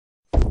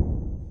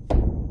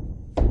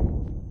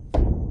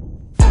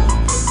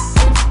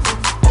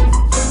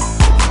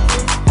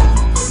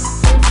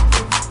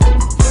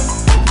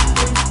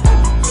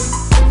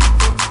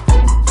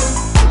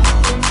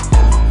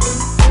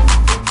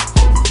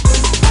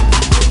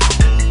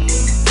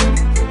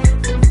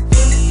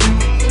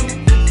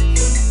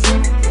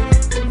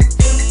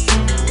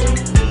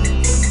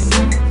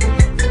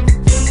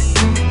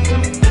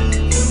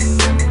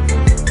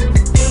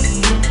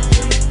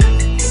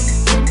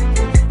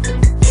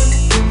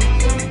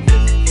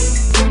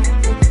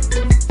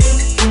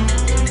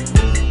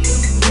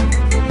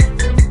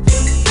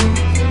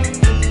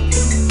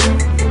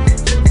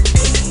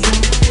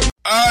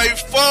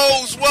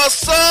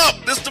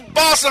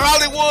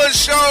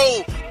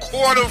Show,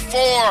 quarter 4,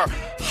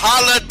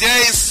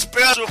 holiday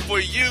special for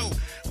you.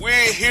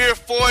 We're here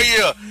for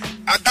you.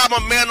 I got my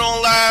man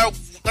on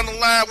the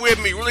line with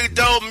me. Really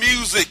dope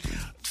music.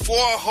 4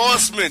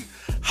 Horsemen,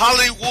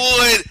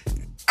 Hollywood.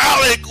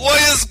 Alec, what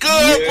is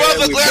good,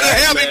 brother? Glad to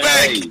have you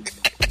back.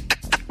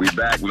 We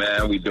back,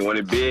 man. We doing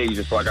it big,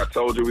 just like I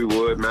told you we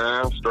would,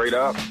 man. Straight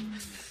up.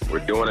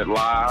 We're doing it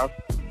live.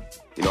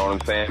 You know what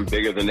I'm saying?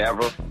 Bigger than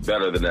ever,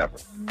 better than ever.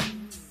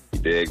 You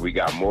dig? We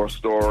got more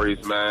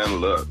stories, man.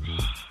 Look.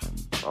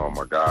 Oh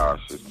my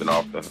gosh, it's been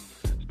off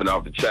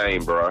the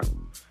chain, bro.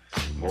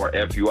 More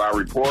FUI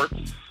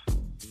reports.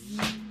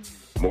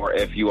 More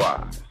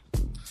FUI.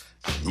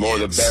 More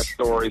of the best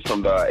stories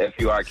from the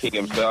FUI king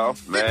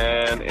himself,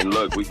 man. And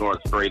look, we're going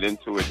straight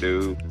into it,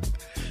 dude.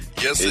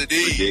 Yes, it's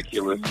indeed.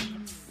 Ridiculous.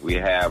 We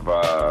have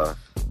the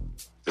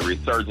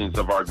resurgence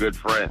of our good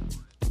friend.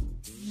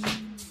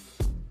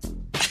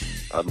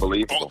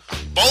 Unbelievable.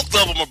 Both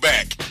of them are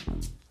back.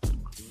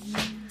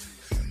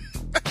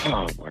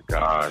 Oh my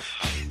gosh.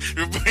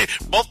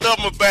 Both of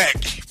them are back.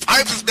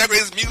 Pipes is back with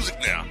his music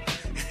now.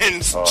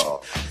 And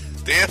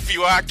the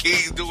FUI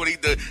king do what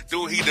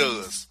he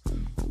does.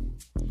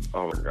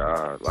 Oh my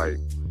God! Like,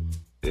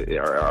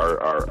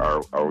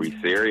 are we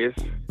serious?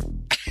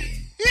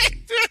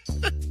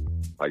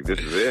 Like, this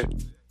is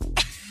it?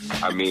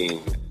 I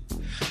mean,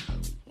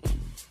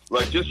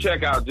 look, just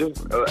check out.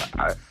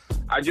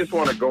 I just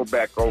want to go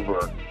back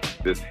over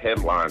this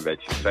headline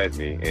that you sent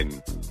me,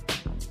 and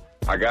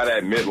I gotta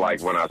admit,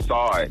 like, when I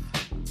saw it,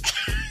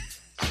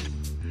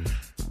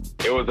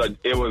 it was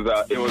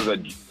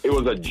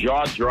a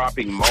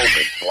jaw-dropping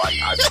moment. Like,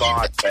 I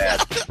thought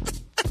that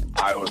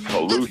I was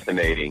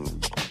hallucinating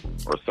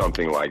or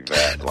something like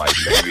that. Like,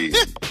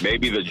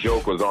 maybe the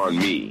joke was on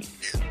me.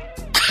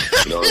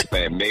 You know what I'm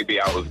saying? Maybe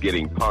I was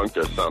getting punked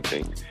or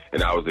something,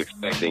 and I was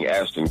expecting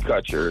Ashton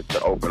Kutcher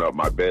to open up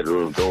my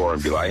bedroom door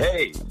and be like,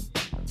 hey,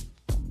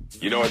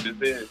 you know what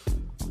this is?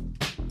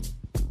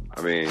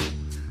 I mean,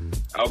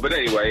 but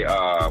anyway,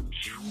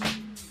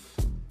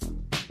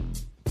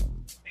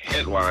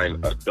 headline,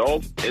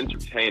 adult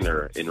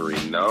entertainer and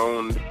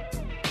renowned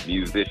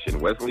musician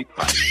Wesley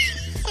Pipes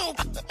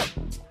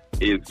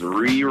is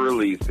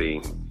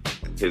re-releasing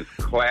his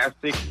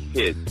classic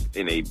hits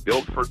in a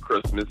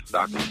built-for-Christmas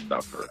stocking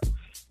stuffer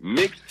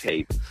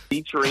mixtape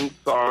featuring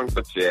songs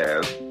such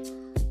as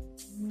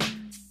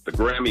the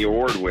Grammy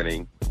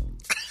Award-winning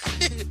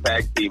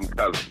Tag Team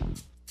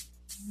Cousins.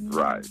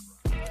 Right.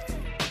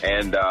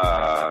 And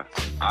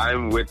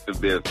I'm with the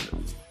business.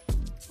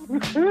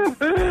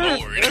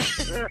 Lord.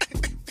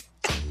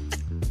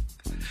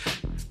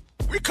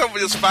 We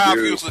covered this 5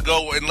 years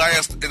ago in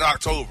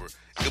October.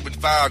 It's been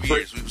 5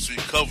 years we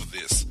covered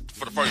this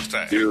for the first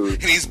time. Dude.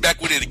 And he's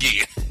back with it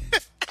again.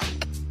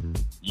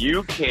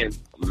 You can't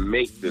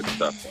make this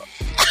stuff up.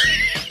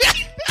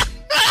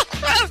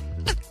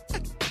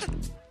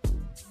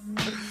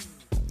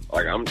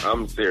 Like,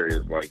 I'm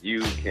serious. Like,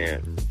 you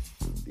can't.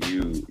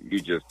 You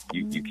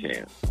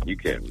can't. You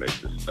can't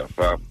make this stuff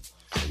up.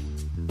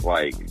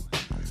 Like,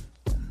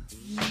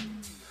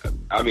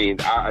 I mean,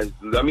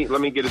 let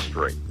me get it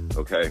straight,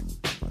 okay?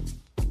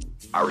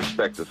 I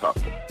respect this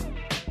hustle.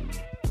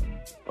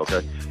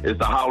 Okay? It's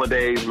the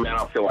holidays, man.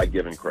 I feel like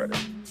giving credit.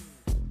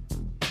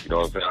 You know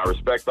what I'm saying? I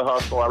respect the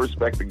hustle. I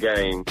respect the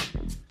game.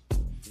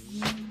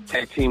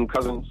 Tag Team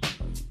Cousins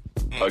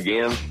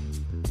again.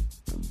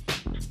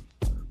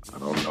 I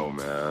don't know,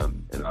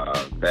 man. And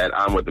that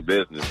I'm with the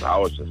business, I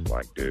was just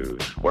like,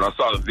 dude. When I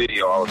saw the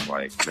video, I was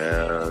like,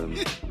 man,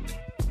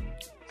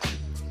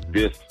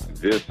 this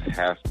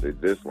has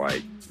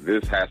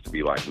to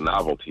be like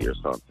novelty or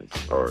something.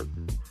 Or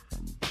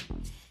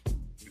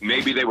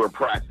maybe they were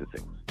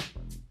practicing.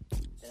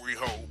 We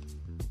hope.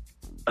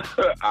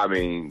 I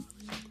mean,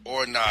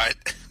 or not.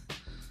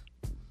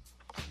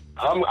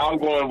 I'm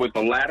going with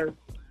the latter.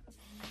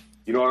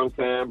 You know what I'm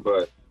saying?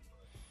 But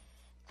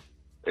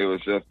it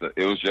was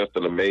just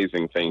an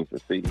amazing thing to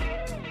see.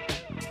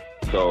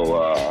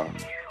 So,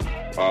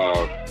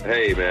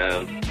 hey,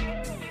 man,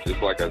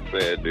 just like I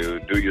said,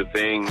 dude, do your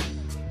thing.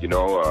 You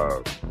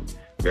know,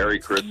 Merry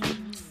Christmas.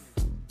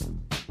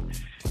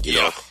 You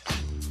know,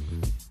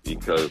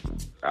 because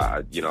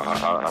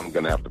I'm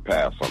gonna have to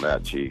pass on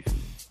that, Chief.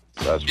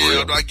 That's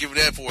real. I'm not giving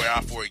that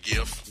for a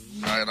gift.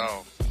 Not at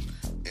all.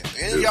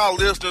 Any of y'all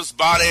listeners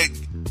buy that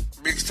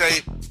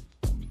mixtape,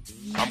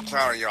 I'm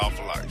clowning y'all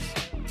for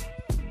life.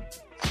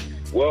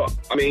 Well,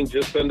 I mean,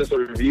 just send us a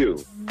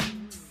review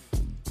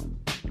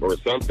or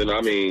something.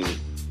 I mean,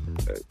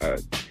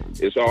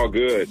 it's all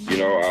good. You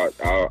know,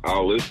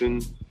 I'll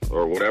listen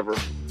or whatever.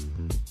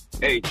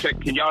 Hey, check.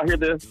 Can y'all hear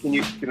this? Can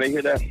they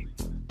hear that?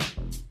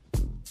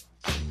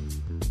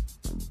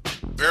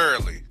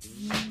 Barely.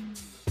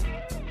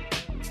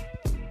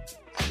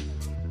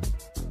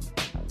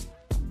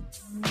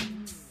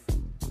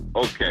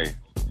 Okay.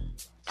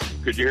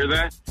 Could you hear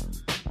that?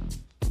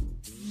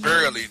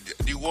 Barely.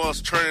 Do you want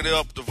us to turn it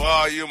up the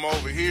volume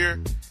over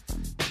here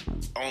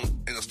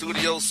in the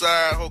studio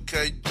side?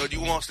 Okay. Or do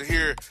you want us to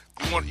hear?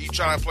 You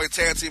trying to play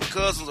Tag Team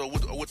Cousins or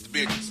with the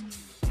business?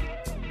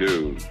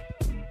 Dude,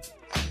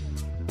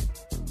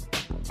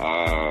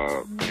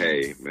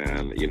 Hey,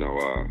 man,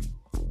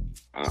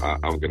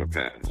 I'm gonna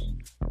pass.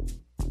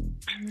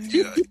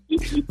 Yeah,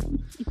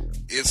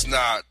 it's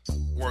not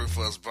worth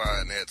us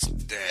buying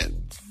that.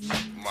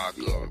 My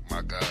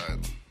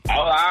God.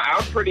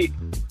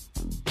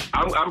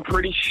 I'm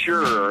pretty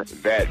sure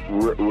that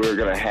we're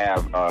gonna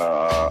have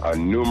a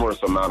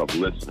numerous amount of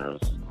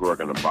listeners who are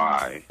gonna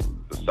buy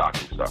the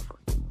stocking stuffer,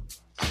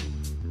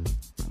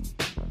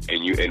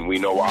 and we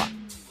know why.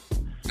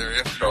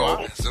 They're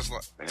FUIs,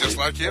 just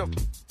like him.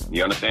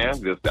 You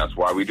understand? That's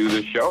why we do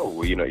this show.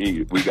 We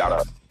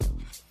gotta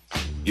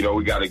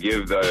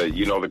give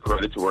the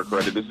credit to where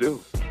credit is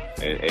due.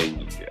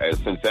 And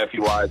since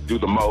FUIs do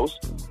the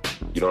most,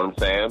 you know what I'm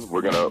saying?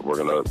 We're gonna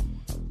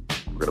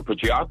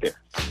put you out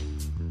there.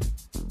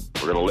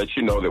 We're gonna let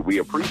you know that we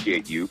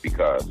appreciate you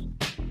because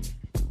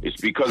it's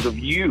because of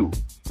you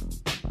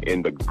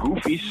and the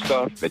goofy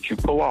stuff that you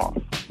pull off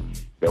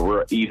that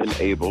we're even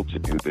able to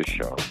do this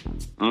show.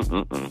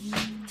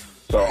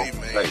 So,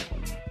 hey,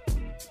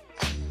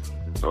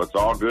 so it's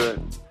all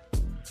good.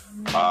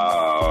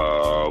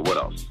 What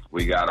else?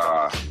 We got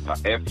a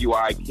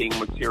FUI King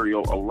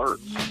material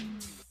alert.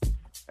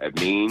 That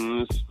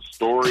means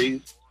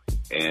stories,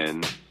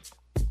 and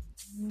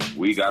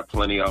we got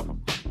plenty of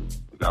them.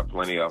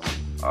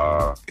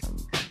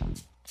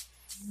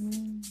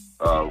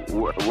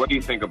 What do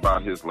you think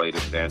about his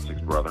latest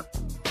antics, brother?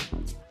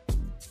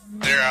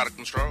 They're out of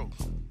control.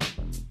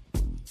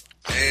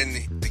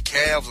 And the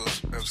Cavs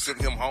have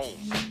sent him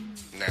home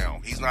now.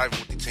 He's not even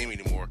with the team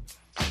anymore.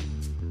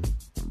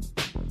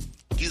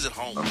 He's at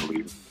home.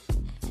 Unbelievable.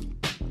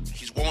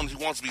 He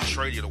wants to be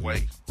traded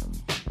away.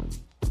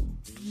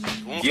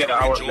 He wants to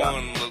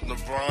join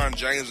LeBron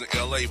James in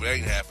L.A., but it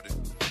ain't happening.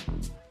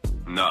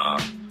 Nah.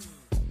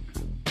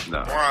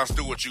 LeBron's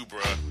still with you,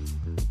 bruh.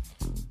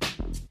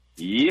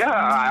 Yeah,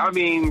 I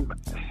mean,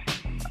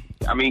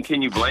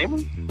 can you blame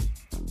him?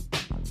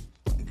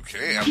 You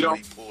can after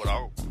he pulled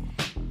out.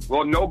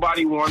 Well,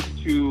 nobody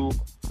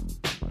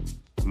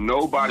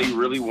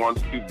really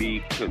wants to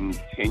be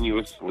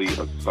continuously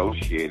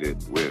associated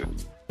with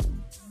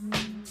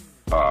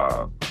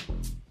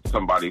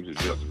somebody who's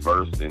just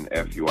versed in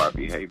FUI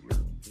behavior.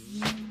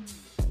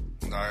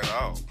 Not at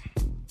all.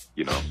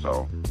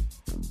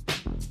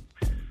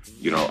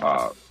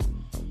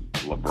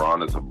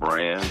 LeBron is a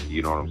brand.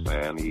 You know what I'm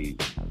saying?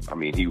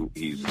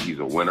 He's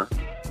a winner.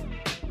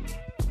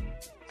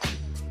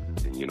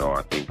 And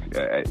I think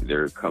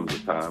there comes a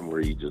time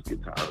where you just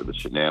get tired of the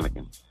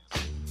shenanigans.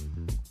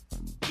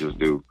 Just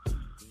do.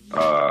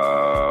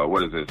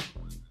 What is this?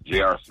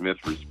 J.R. Smith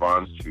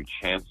responds to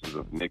chances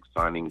of Knicks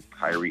signing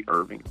Kyrie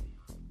Irving.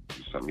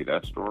 You sent me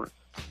that story.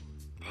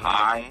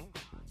 Hi.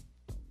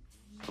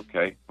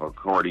 Okay.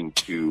 According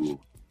to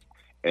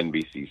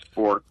NBC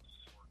Sports,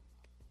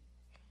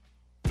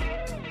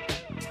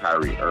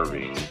 Kyrie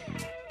Irving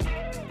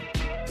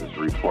is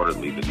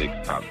reportedly the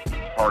Knicks' top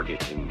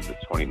target in the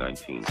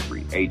 2019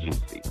 free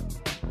agency.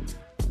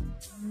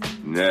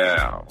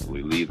 Now,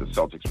 we leave the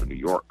Celtics for New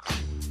York.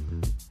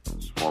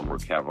 His former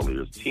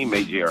Cavaliers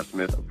teammate J.R.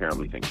 Smith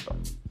apparently thinks so.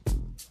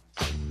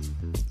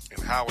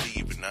 And how would he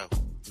even know?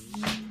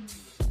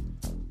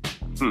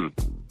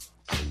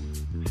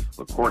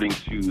 According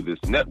to this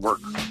network,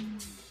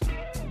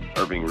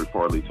 Irving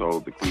reportedly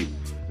told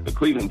the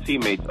Cleveland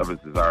teammates of his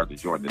desire to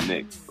join the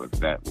Knicks, but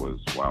that was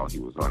while he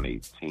was on a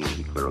team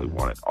he clearly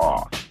wanted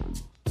off.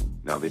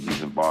 Now that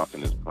he's in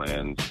Boston, his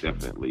plans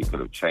definitely could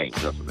have changed.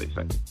 That's what they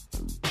say.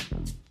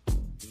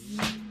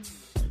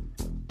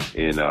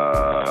 And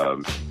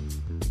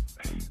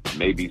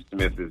maybe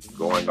Smith is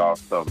going off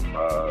some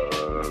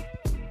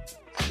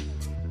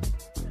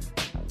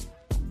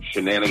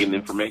shenanigan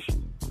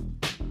information.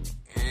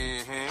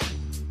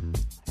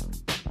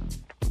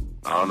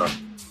 I don't know.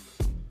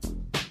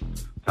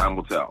 Time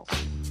will tell.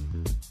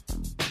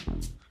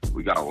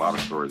 We got a lot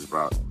of stories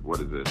about, what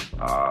is it?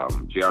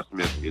 J.R.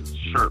 Smith gets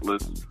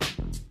shirtless.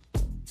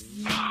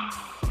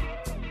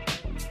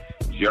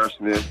 J.R.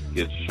 Smith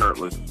gets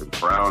shirtless. The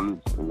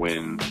Browns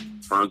win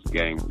first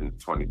game since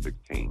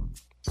 2016.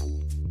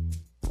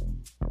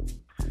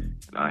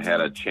 And I had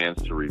a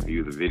chance to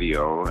review the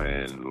video,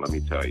 and let me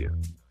tell you,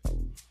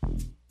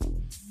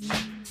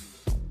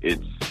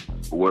 it's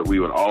what we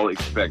would all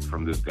expect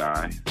from this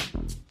guy.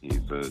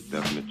 He's a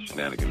definite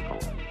shenanigan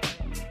poet.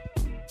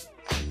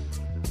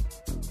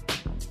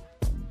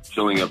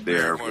 Chilling up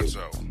there.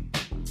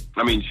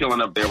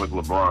 Chilling up there with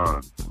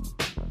LeBron.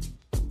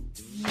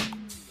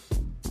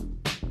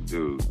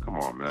 Dude, come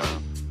on,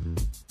 man.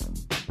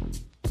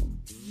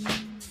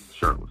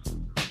 Shirtless.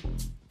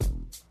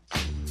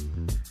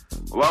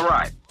 Well, all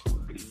right.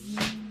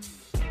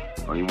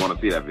 Oh, you want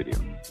to see that video?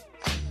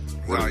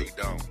 No, you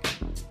don't.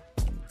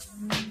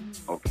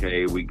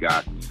 Okay, we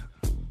got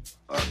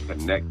a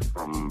connect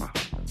from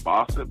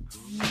Bossip.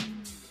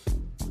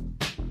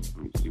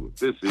 Let me see what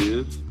this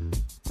is.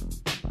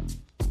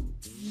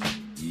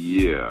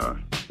 Yeah.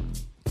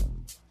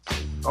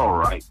 All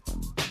right.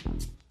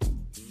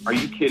 Are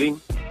you kidding?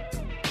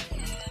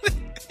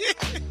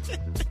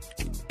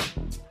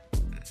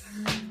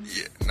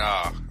 Yeah,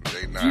 nah,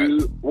 they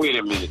not. Wait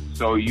a minute.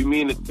 So you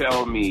mean to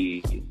tell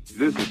me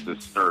this is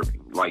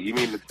disturbing? Like, you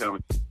mean to tell me,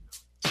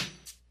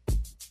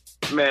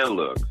 man?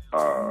 Look,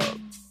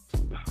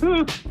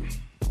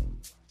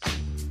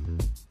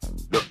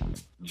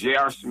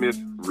 J.R. Smith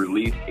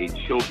released a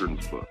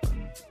children's book.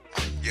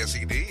 Yes,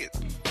 he did.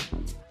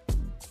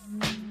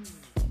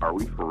 Are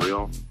we for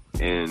real?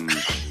 And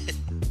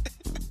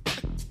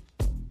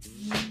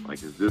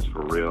like, is this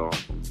for real?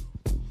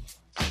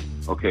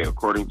 Okay,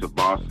 according to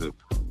Gossip,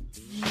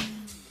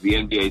 the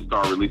NBA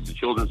star released a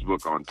children's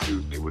book on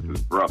Tuesday with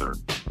his brother,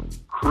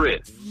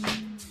 Chris,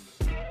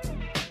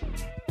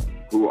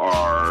 who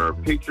are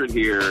pictured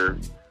here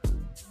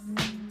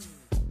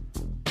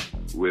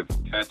with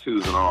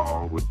tattoos and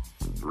all, with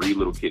 3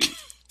 little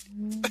kitties.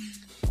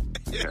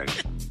 Okay.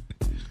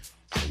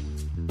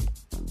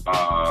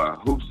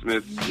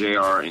 Hoopsmith,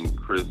 JR, and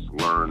Chris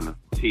learn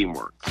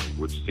teamwork,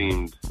 which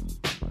seemed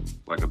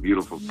like a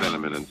beautiful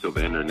sentiment until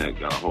the internet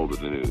got a hold of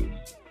the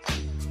news.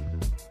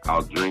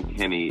 I'll drink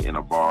Henny in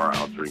a bar.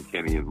 I'll drink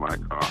Henny in my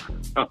car.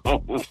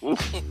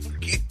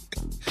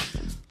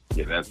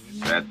 Yeah, that's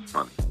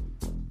funny.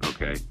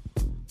 Okay.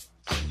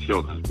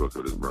 Children's book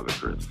with his brother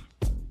Chris.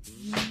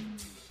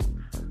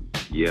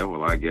 Yeah,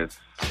 well, I guess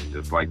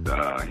just like the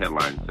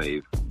headline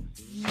says,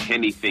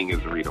 anything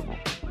is readable.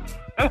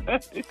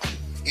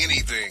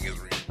 Anything is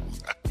readable.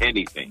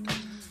 Anything.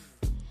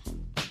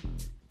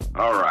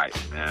 All right,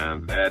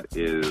 man. That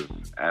is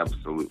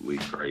absolutely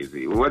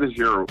crazy. Man,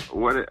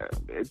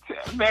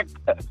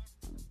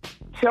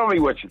 tell me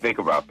what you think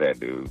about that,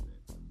 dude.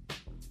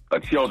 A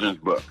children's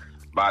book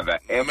by the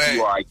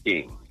FUI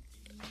King.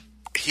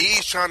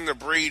 He's trying to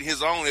breed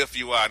his own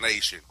FUI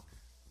nation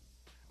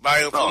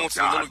by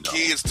influencing little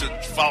kids to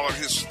follow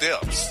his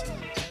steps.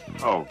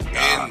 Oh,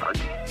 God. And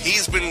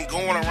he's been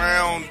going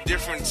around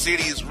different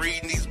cities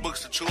reading these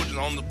books to children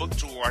on the book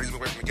tour while he's been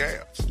working the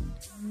Cavs.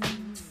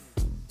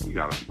 You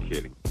gotta be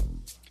kidding.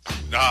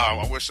 Nah,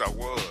 I wish I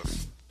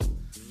was.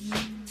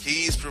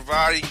 He's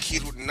providing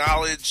kids with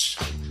knowledge.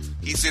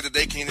 He said that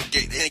they can't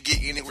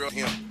get anywhere with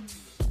him.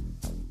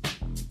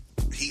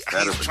 He's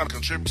trying to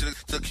contribute to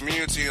the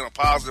community in a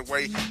positive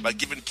way by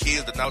giving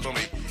kids the knowledge on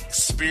an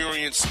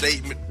experienced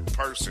statement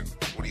person,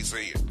 what he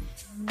said.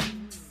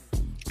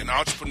 An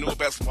entrepreneur,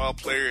 basketball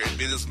player, and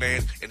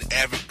businessman, an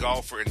avid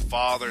golfer, and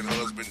father and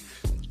husband,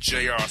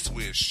 J.R.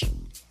 Swish.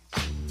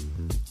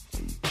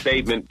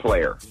 Statement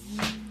player.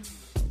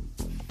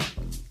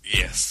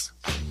 Yes.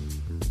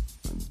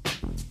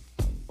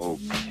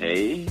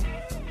 Okay.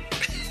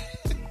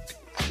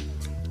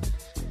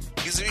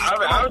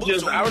 I was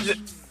just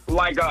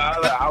like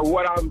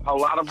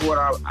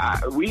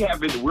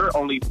we're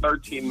only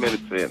 13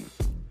 minutes in.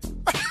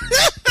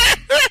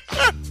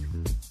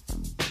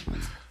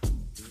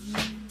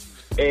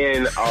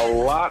 And a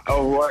lot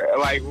of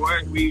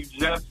what we've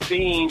just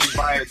seen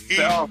by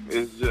itself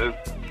is just,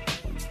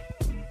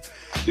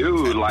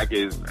 dude,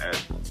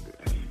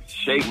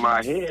 shake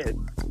my head.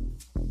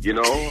 You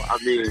know, I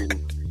mean,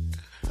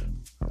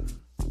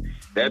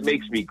 that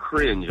makes me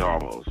cringe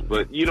almost.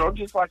 But, you know,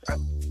 just like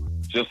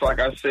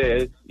I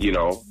said, you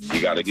know,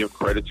 you got to give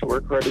credit to where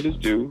credit is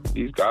due.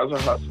 These guys are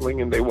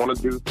hustling and they want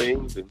to do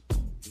things, and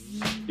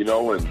you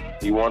know, and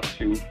he wants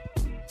to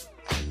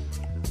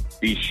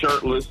be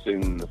shirtless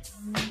and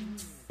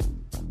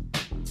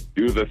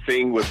do the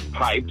thing with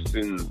pipes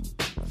and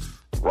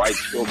write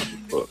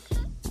children's books.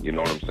 You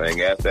know what I'm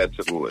saying? Add that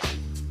to the list.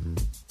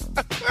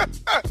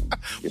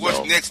 What's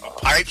next?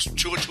 Pipes,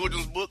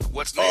 children's book?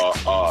 What's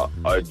next?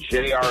 A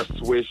J.R.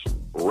 Swish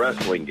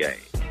wrestling game.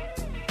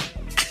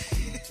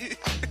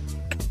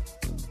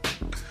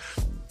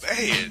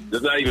 Man.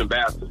 It's not even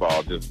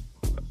basketball. Just,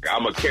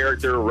 I'm a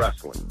character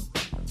wrestling.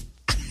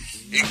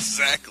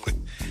 Exactly.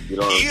 You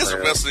know he is a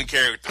wrestling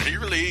character. He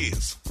really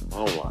is.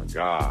 Oh my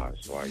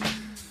gosh! Like,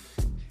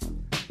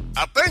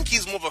 I think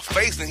he's more of a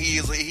face than he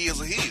is a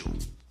heel.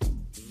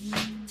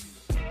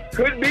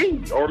 Could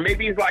be, or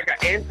maybe he's like an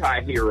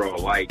anti-hero.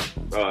 Like,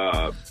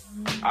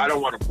 I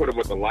don't want to put him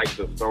with the likes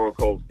of Stone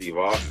Cold Steve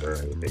Austin or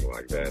anything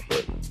like that,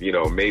 but you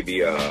know,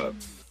 maybe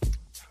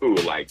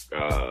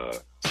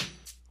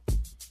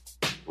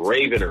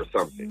Raven or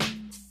something.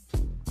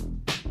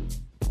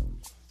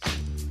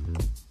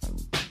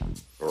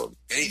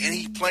 And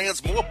he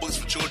plans more books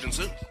for children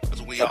too,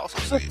 as we also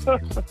said.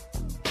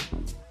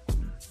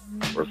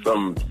 Or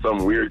some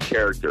weird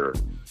character.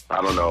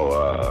 I don't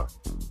know.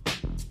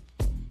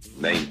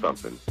 Name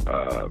something.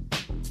 The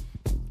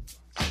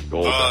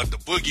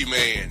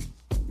Boogeyman.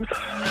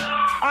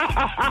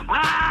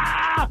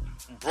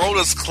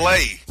 Brodus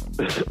Clay.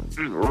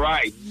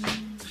 Right.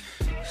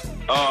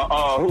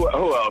 Who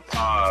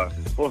else?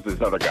 What's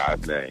this other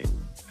guy's name?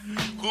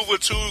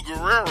 Juventud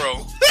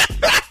Guerrero.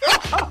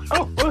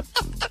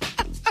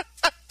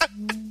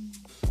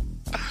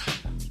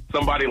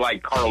 Somebody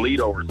like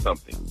Carlito or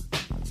something.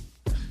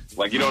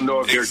 Like, you don't know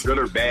if they're good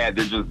or bad,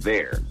 they're just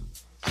there.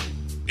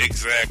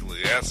 Exactly.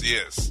 Yes.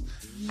 Jeez.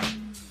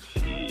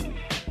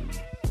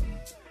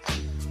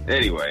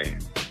 Anyway,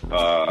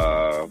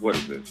 what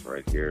is this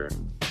right here?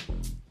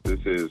 This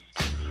is...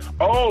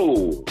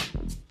 Oh!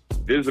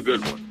 This is a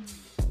good one.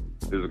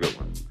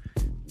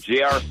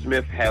 J.R.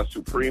 Smith has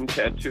Supreme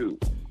tattoos,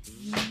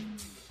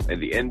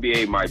 and the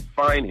NBA might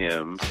fine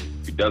him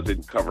if he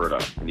doesn't cover it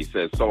up. And he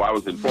says, so I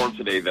was informed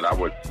today that I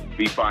would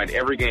be fined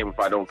every game if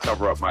I don't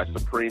cover up my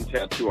Supreme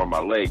tattoo on my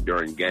leg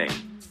during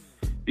games.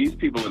 These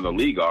people in the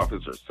league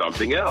office are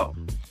something else.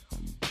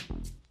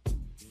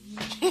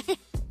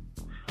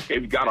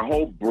 You've got a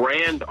whole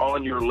brand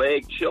on your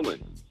leg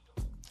chilling.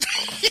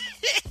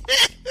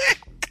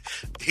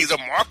 He's a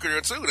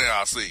marketer too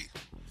now, I see.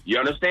 You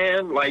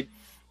understand? Like,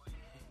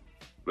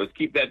 let's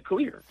keep that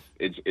clear.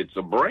 It's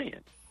a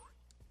brand.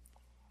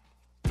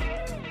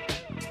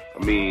 I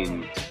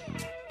mean,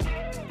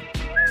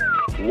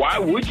 why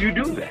would you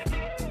do that?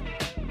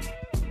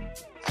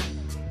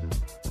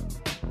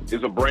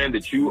 It's a brand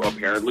that you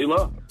apparently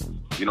love.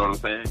 You know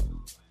what I'm saying?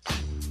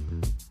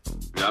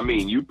 I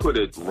mean, you put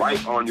it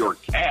right on your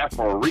calf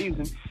for a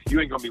reason. You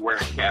ain't gonna be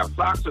wearing calf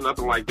socks or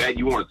nothing like that.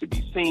 You want it to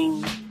be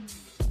seen.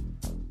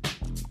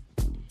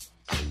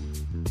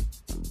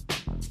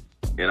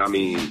 And I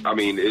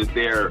mean, is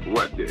there?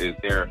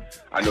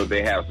 I know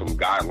they have some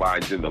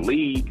guidelines in the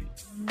league.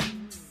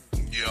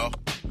 Yeah,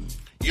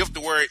 you have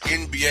to wear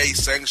NBA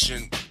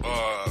sanctioned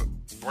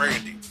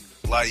branding,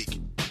 like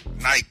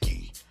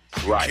Nike.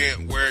 Right. You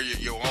can't wear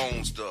your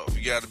own stuff.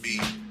 You got to be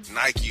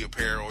Nike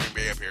apparel,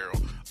 NBA apparel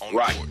on the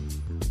court.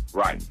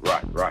 Right.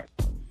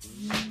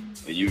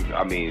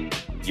 And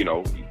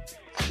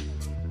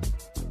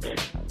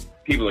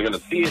people are going to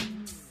see it.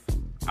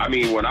 I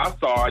mean, when I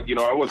saw it,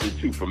 I wasn't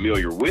too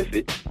familiar with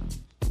it.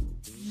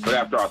 But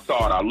after I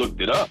saw it, I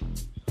looked it up.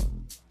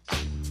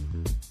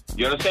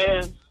 You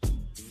understand?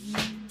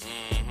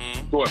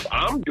 Mm-hmm. So if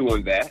I'm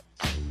doing that,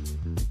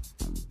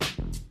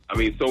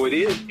 so it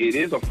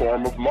is a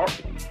form of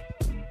marketing.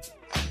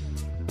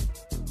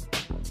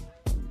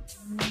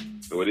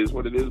 So it is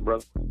what it is,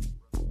 brother.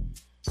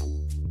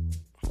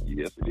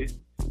 Yes, it is.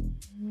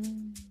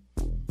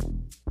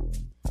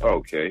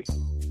 Okay.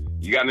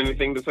 You got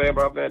anything to say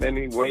about that?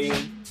 Any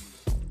weigh-in?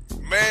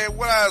 Man,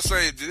 what I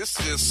say, this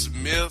is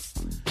Smith.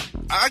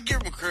 I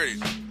give him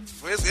credit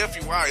for his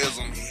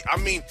FUIism.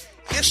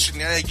 His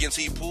shenanigans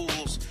he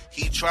pulls,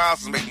 he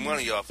tries to make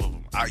money off of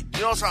them.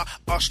 You notice how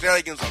our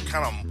shenanigans are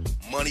kind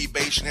of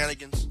money-based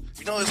shenanigans?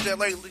 You notice that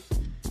lately?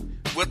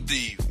 With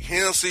the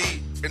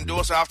Hennessy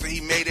endorsed after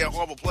he made that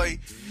horrible play,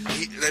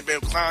 they've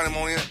been clowning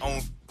him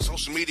on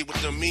social media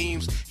with their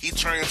memes. He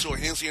turned into a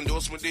Hennessy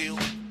endorsement deal.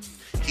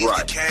 He's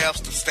the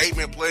Cavs, the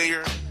statement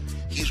player.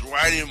 He's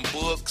writing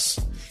books.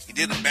 He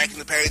did it back in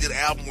the past. He did an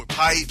album with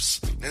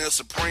Pipes and then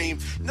Supreme.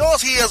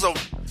 Notice he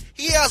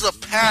has a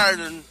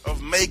pattern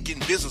of making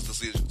business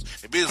decisions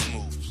and business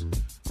moves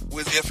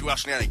with FUI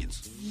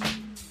shenanigans.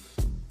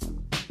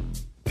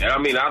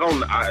 And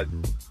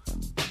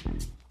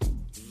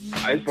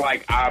it's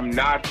like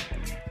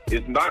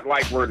it's not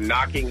like we're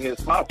knocking his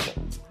hustle,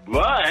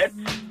 but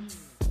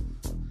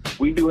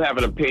we do have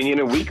an opinion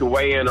and we can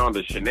weigh in on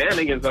the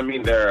shenanigans.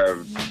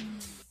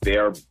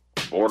 They're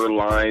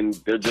borderline.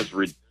 They're just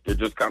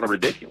kind of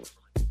ridiculous.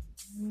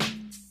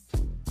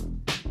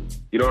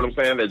 You know what I'm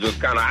saying? They're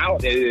just kind of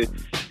out.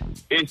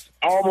 It's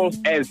almost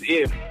as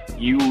if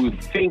you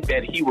think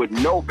that he would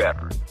know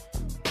better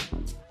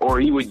or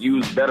he would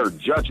use better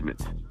judgment.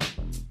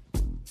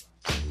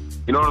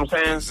 You know what I'm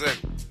saying?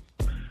 Exactly.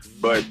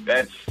 But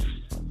that's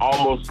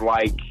almost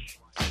like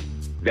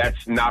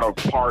that's not a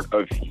part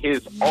of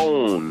his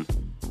own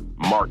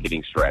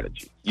marketing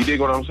strategy. You dig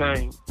what I'm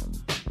saying?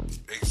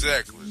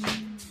 Exactly.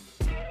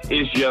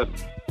 It's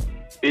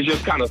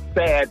just kind of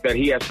sad that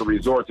he has to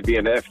resort to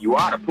being an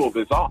FUI to pull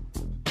this off.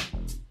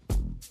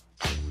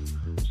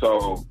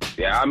 So,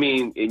 yeah, I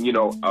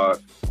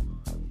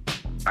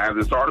have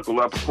this article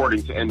up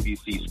according to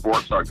NBC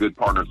Sports, our good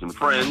partners and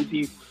friends.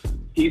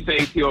 He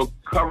says he'll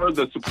cover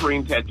the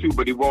Supreme tattoo,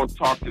 but he won't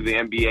talk to the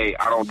NBA.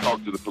 I don't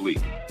talk to the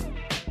police.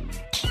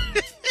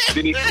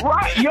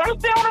 Right? You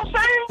understand what I'm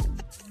saying?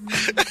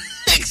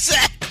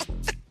 Exactly.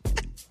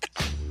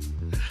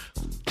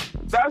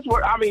 That's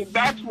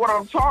what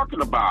I'm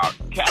talking about.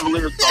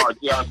 Cavaliers star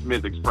J.R.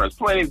 Smith expressed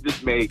plenty of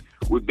dismay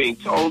with being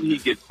told he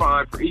gets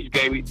fined for each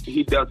game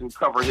he doesn't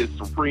cover his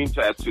Supreme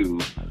tattoo,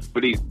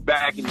 but he's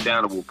backing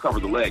down and will cover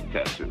the leg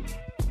tattoo.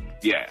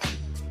 Yeah.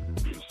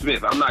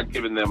 Smith, I'm not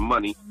giving them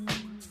money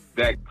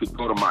that could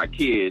go to my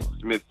kids,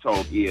 Smith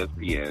told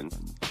ESPN.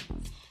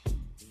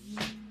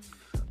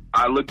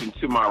 I looked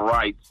into my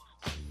rights,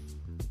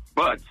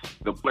 but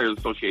the Players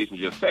Association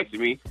just texted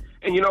me,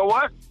 and you know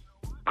what?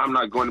 I'm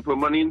not going to put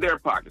money in their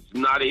pockets.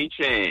 Not a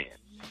chance.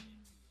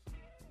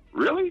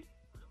 Really?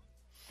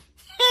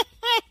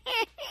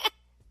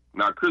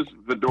 Now, Chris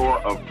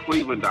Vidor of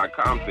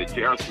Cleveland.com said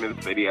J.R.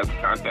 Smith said he has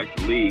to contact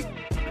the league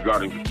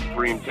regarding the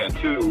Supreme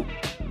tattoo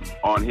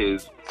on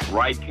his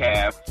right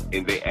calf,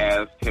 and they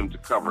asked him to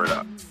cover it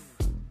up.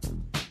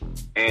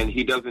 And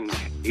he doesn't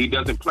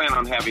plan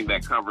on having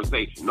that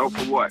conversation. No,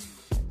 for what?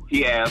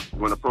 He asked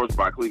when approached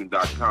by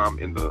Cleveland.com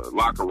in the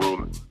locker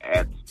room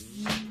at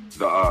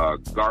the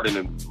Garden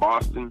in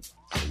Boston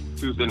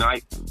Tuesday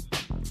night.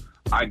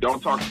 I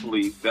don't talk to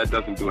police. That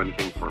doesn't do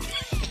anything for me.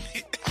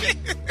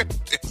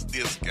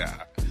 this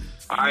guy.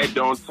 I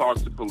don't talk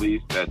to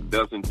police. That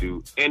doesn't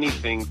do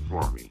anything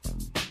for me.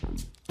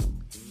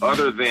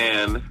 Other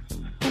than,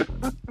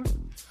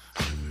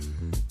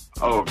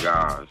 oh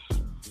gosh,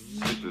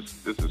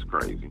 this is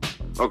crazy.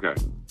 Okay.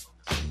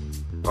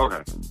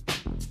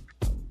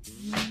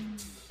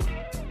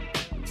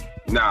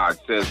 Now it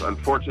says,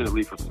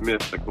 unfortunately for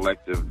Smith, the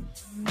collective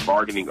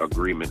bargaining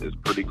agreement is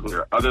pretty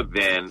clear. Other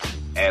than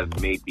as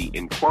may be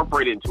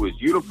incorporated into his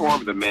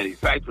uniform, the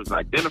manufacturer's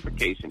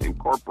identification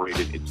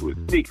incorporated into his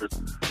sneakers,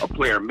 a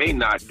player may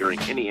not, during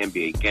any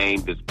NBA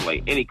game,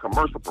 display any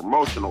commercial,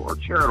 promotional, or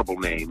charitable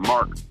name,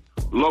 mark,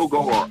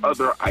 logo, or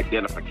other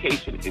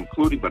identification,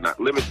 including but not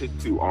limited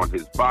to on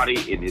his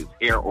body, in his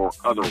hair, or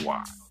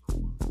otherwise.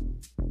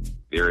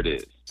 There it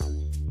is.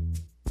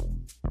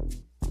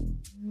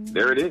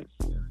 There it is.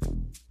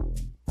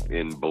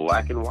 In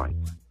black and white.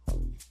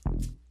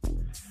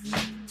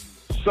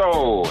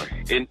 So,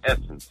 in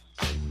essence,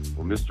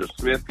 will Mr.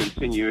 Smith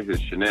continue his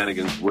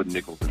shenanigans, wood,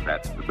 nickels, and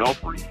bats to the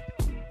belfry?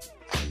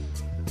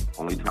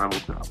 Only time will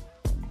tell.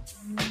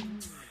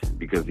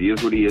 Because he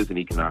is what he is and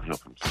he cannot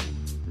help himself.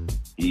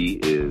 He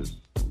is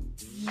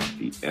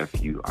the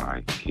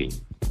FUI king.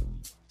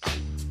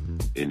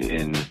 And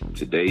in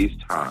today's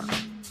time,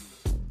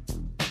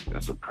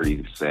 that's a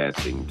pretty sad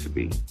thing to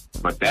be.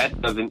 But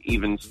that doesn't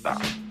even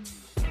stop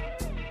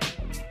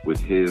with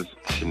his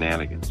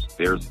shenanigans.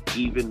 There's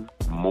even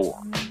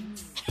more.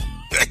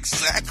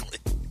 Exactly.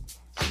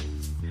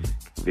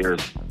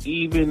 There's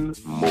even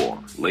more.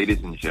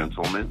 Ladies and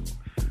gentlemen,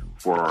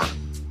 for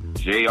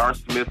J.R.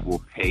 Smith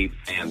will pay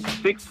fans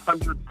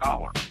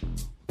 $600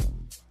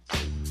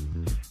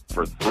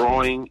 for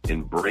throwing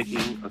and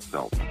breaking a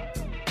cell phone.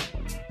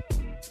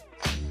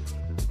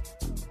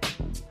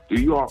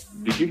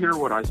 Did you hear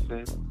what I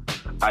said?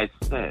 I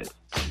said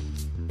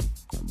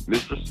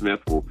Mr.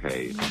 Smith will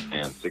pay a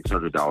fan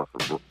 $600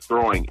 for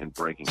throwing and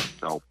breaking a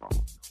cell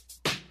phone.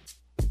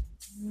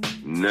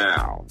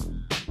 Now,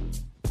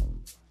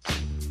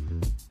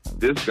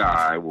 this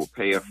guy will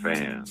pay a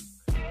fan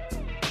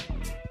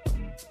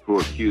who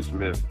accused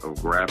Smith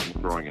of grabbing,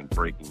 throwing, and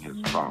breaking his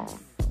phone.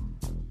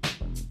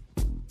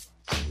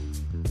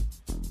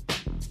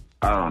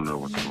 I don't know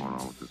what's going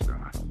on with this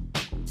guy.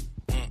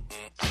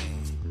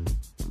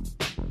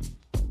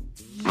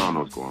 I don't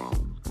know what's going on with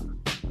this guy.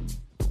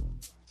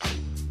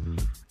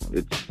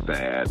 It's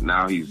sad.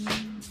 Now he's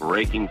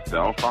breaking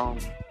cell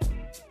phones.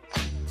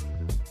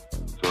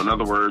 So in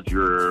other words,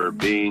 you're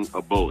being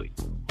a bully.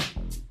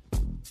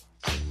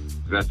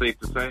 Is that safe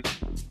to say?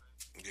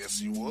 Yes,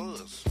 he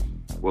was.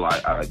 Well,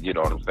 I you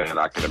know what I'm saying?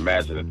 I can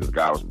imagine that this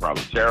guy was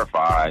probably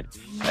terrified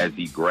as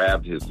he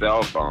grabbed his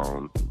cell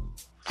phone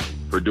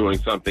for doing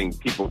something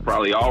people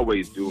probably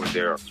always do when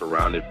they're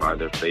surrounded by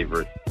their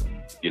favorite,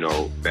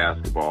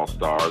 basketball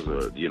stars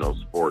or,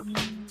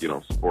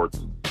 sports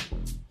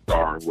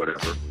star,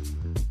 whatever.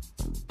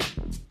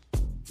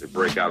 They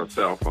break out a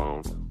cell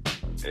phone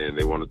and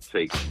they want to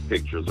take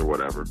pictures or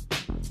whatever.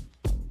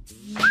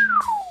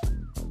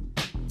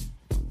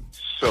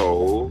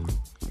 So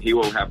he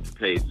will have to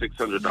pay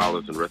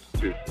 $600 in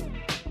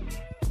restitution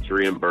to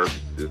reimburse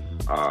this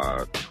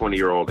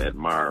 20-year-old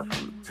admirer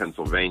from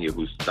Pennsylvania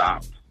who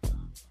stopped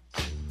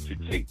to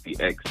take the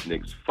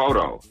ex-Knicks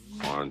photo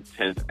on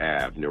 10th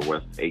Ave near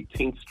West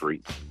 18th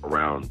Street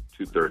around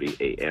 2:30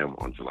 a.m.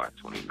 on July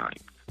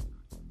 29th.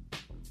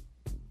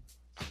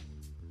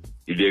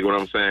 You dig what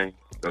I'm saying?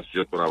 That's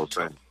just what I was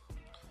saying.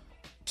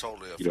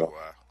 Totally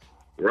FYI.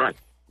 Right.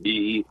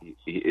 He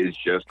is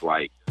just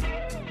like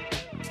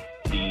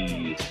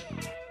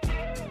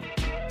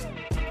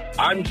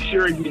I'm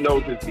sure he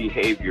knows his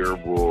behavior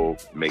will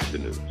make the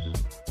news.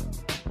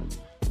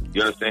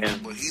 You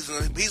understand? But he's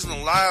in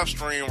a live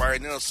stream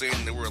right now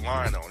saying that we're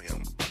lying on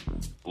him.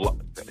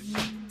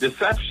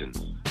 Deception.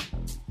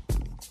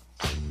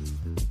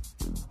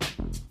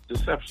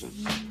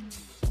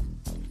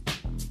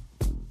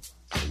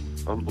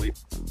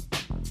 Unbelievable.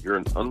 You're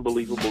an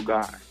unbelievable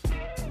guy.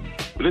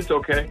 But it's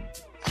okay.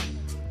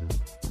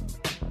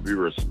 We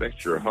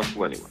respect your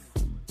hustle anyway.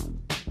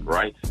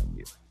 Right?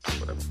 Yeah,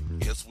 whatever.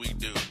 Yes, we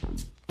do.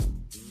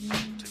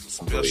 Takes a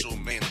special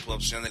man to pull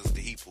up shenanigans at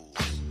the heat pools.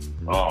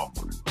 Oh,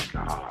 my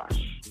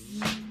gosh.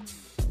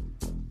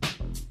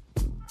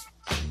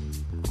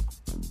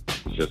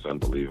 It's just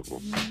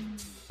unbelievable.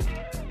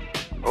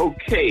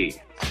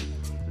 Okay.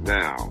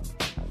 Now,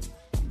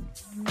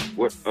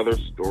 what other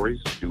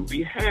stories do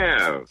we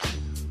have?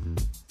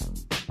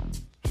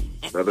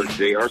 Another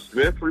J.R.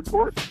 Smith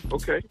report?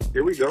 Okay,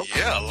 here we go.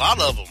 Yeah, a lot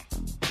of them.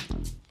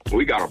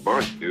 We got a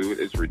bunch, dude.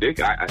 It's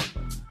ridiculous.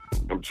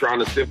 I'm trying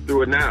to sift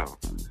through it now.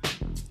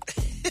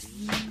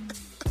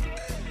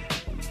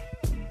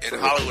 In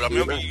Hollywood, I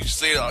remember you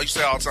say all the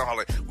time,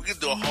 Hollywood, we could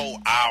do a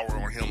whole hour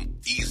on him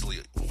easily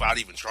without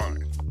even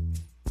trying.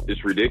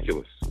 It's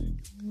ridiculous.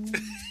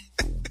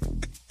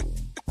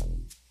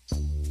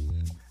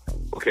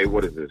 Okay,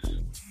 what is this?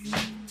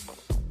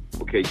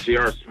 Okay,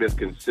 J.R. Smith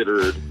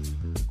considered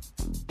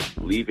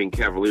leaving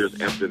Cavaliers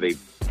after they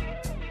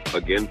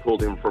again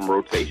pulled him from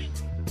rotation.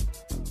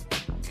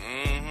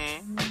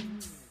 Mm-hmm.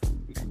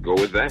 go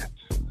with that.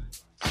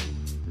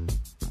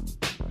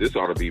 This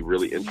ought to be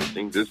really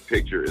interesting. This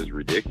picture is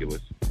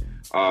ridiculous.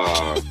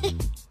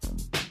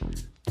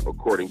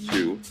 According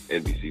to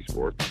NBC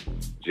Sports,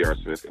 J.R.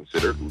 Smith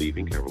considered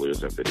leaving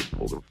Cavaliers after they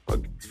pulled him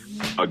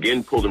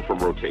from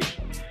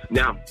rotation.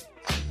 Now,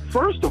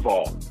 first of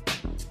all,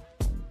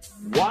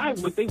 why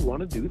would they want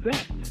to do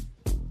that?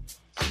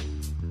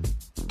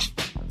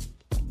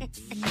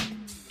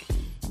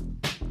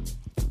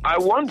 I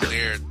wonder.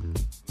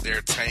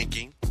 They're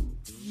tanking.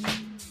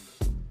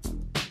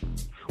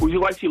 Would you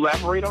like to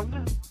elaborate on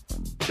that?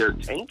 They're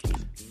tanking.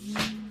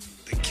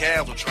 The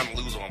Cavs are trying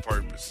to lose on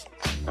purpose.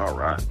 All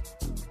right.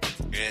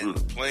 And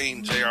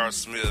playing J.R.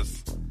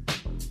 Smith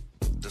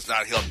does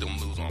not help them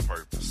lose on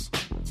purpose.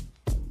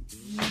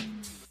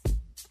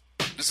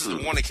 This is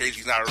the one occasion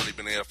he's not really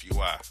been in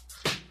FUI.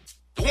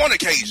 The one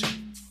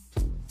occasion.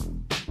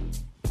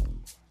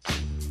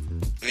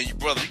 And you,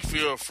 brother, you can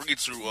feel free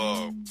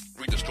to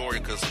read the story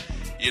because,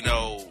 you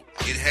know,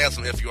 it has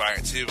some FUI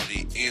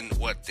activity in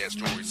what that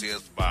story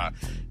says by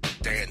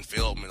Dan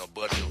Feldman, a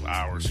buddy of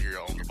ours here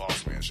on the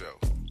Boss Man Show.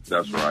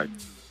 That's right.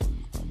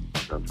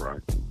 That's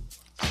right.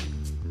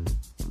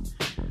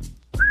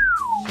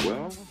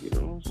 Well, you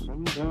know,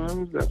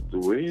 sometimes that's the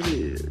way it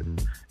is.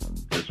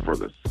 As for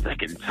the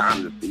second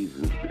time this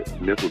season,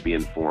 Smith would be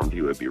informed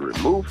he would be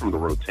removed from the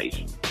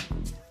rotation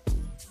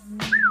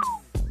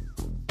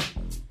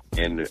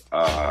and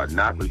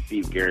not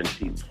receive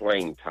guaranteed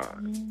playing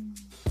time.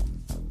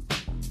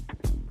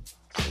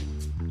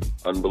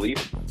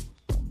 Unbelievable.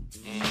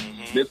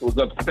 Mm-hmm. Smith was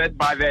upset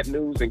by that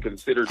news and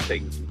considered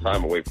taking some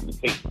time away from the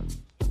team.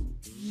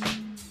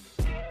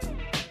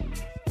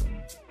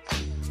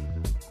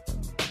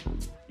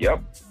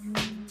 Yep.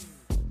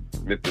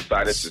 Smith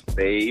decided to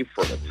stay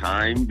for the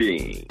time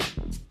being.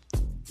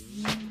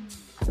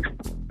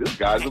 This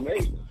guy's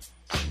amazing.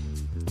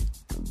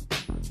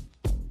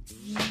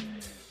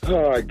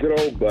 All right, good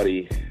old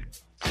buddy.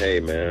 Hey,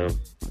 man.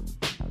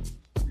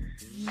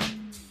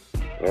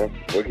 Well,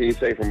 what can you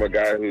say from a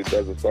guy who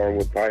does a song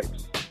with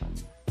pipes?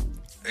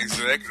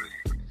 Exactly.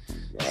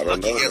 I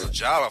don't know. He has a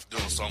job off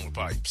doing a song with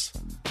pipes.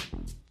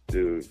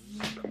 Dude,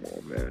 come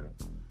on, man.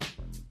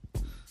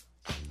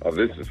 Oh,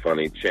 this is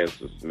funny.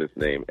 Chancellor Smith's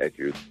name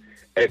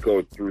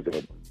echoed through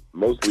the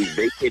mostly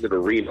vacated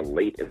arena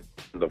late in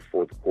the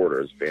fourth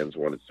quarter as fans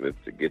wanted Smith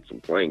to get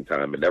some playing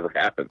time. It never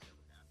happened.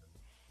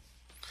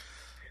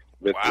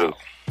 Smith was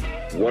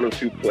one of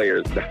two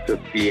players not to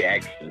see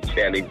action.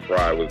 Channing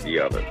Frye was the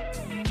other.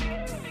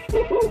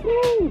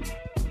 Woo-hoo-hoo.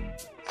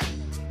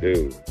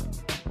 Dude.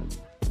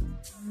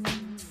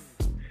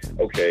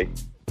 Okay.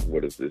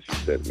 What is this? You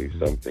sent me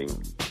something.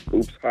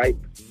 Oops hype.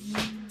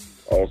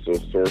 Also,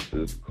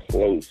 sources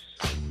close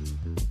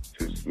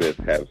to Smith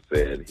have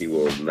said he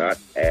will not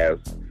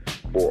ask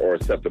for or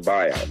accept a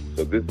buyout.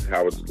 So this is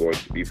how it's going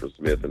to be for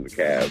Smith and the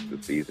Cavs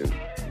this season.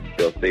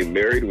 They'll stay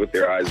married with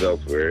their eyes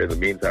elsewhere. In the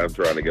meantime,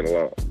 trying to get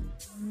along.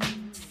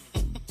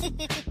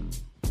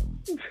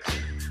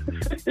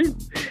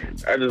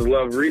 I just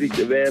love reading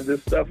it, man.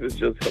 This stuff is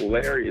just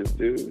hilarious,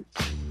 dude.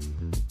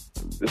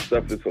 This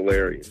stuff is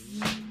hilarious.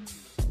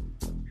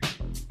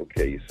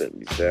 Okay, you sent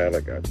me that.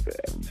 I got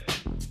that.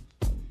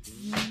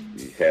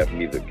 You have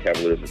me the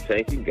Cavaliers are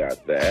tanking.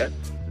 Got that.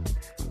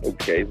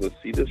 Okay, let's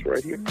see this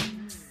right here.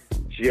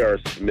 J.R.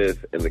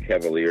 Smith and the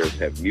Cavaliers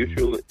have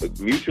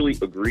mutually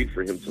agreed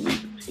for him to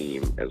leave the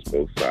team as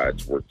both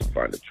sides work to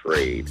find a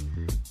trade,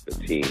 the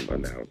team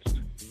announced.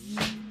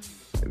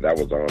 And that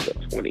was on the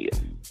 20th.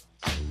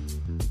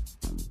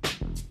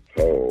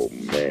 Oh,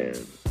 man.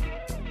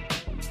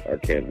 I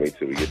can't wait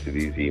till we get to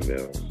these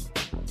emails.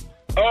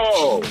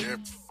 Oh!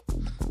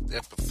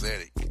 They're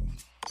pathetic.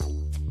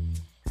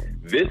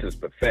 This is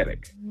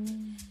pathetic.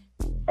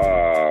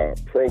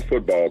 Pro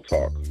football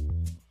talk.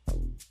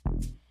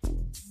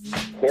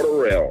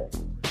 Cordell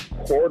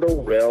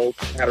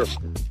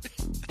Patterson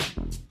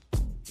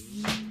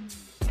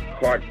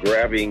caught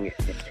grabbing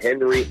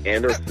Henry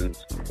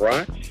Anderson's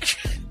crotch.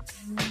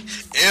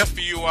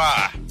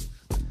 FUI.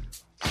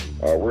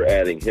 We're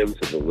adding him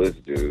to the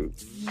list, dude.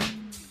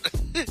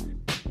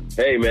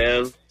 Hey,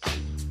 man.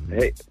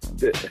 Hey,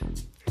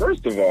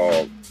 first of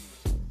all,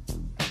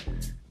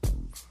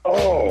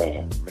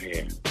 oh,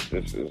 man,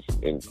 this is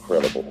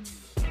incredible.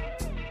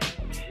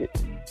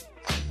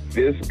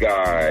 This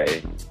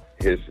guy,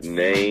 his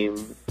name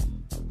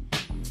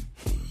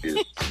is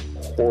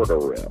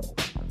Cordell.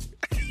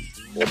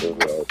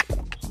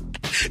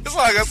 It's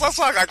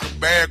like a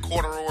bad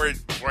corduroy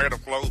brand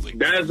of clothing.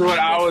 That's what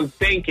I was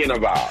thinking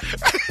about.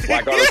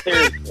 Like on a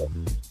serious note.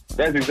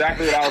 That's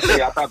exactly what I was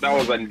thinking. I thought that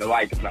was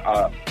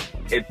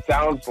it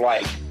sounds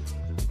like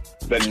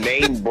the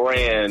name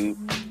brand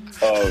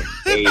of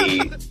a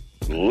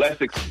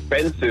less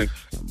expensive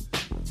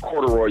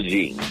corduroy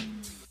jeans.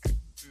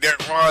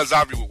 That Ron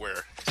Zombie would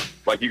wear.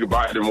 Like you could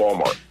buy it in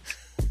Walmart.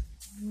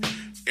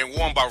 And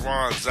worn by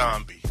Ron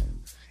Zombie.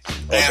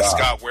 And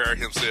Scott Ware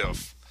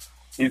himself.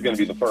 He's going to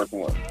be the first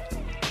one.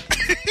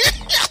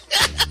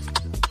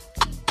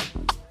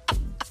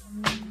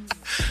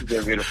 He's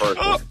going to be the first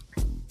one.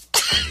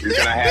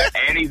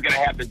 He's gonna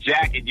have the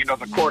jacket. You know,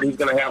 he's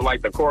gonna have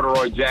like the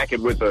corduroy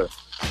jacket with the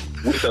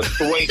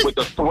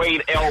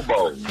suede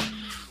elbow.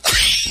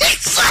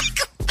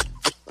 Exactly.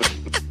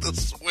 The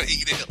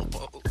suede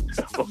elbow.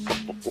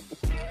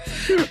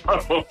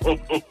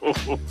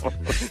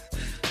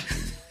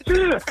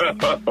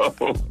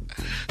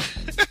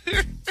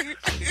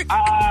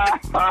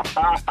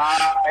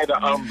 The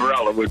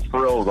umbrella with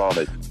frills on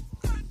it,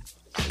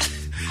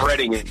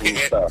 spreading it and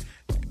stuff.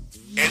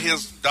 And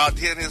his Dollar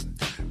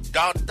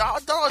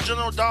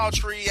General Dollar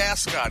Tree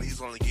ascot he's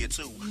gonna get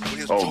too. With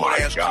his oh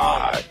my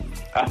God.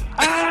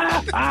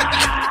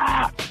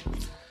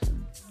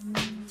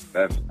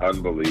 That's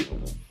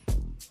unbelievable.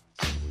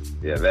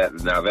 Yeah,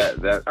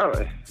 that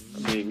I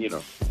mean, you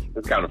know,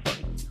 it's kind of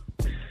funny.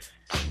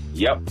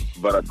 Yep,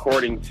 but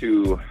according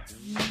to,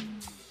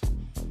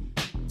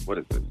 what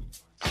is this?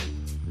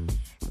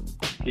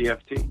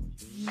 PFT?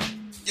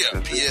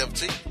 Yeah,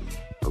 PFT.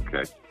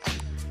 Okay.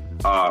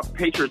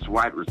 Patriots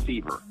wide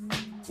receiver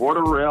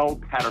Cordarrelle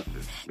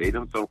Patterson made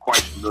himself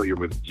quite familiar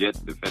with Jets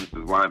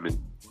defensive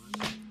lineman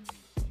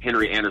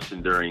Henry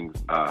Anderson during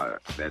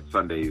that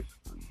Sunday's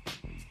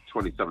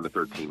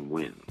 27-13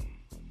 win.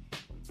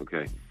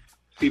 Okay.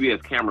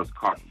 CBS cameras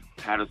caught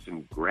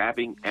Patterson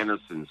grabbing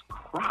Anderson's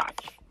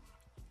crotch.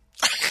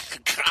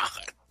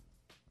 God.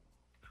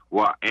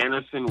 While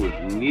Anderson was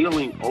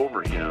kneeling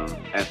over him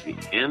at the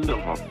end of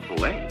a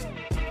play.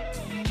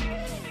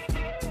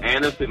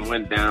 Anderson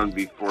went down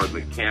before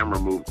the camera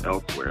moved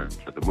elsewhere.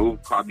 But the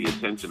move caught the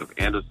attention of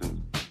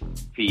Anderson's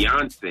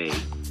fiancée,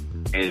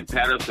 and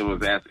Patterson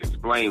was asked to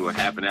explain what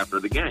happened after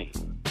the game.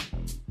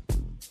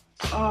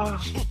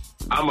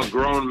 I'm a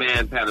grown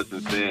man,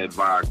 Patterson said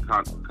via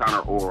Connor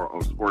Orr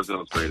of Sports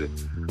Illustrated.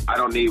 I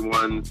don't need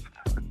one's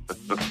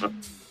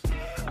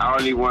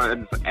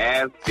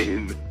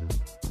asking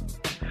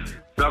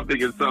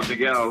something and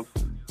something else.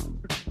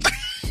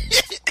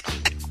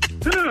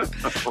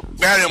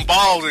 Got him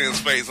balls in his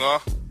face, huh?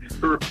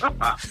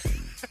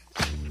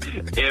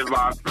 In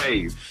my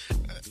face.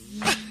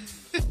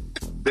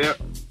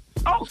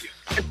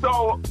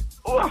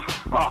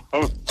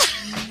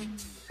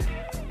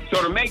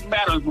 So to make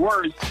matters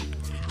worse,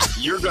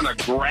 you're gonna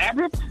grab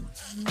it?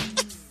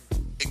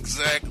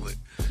 Exactly.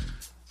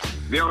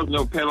 There was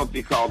no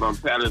penalty called on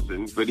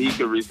Patterson, but he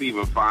could receive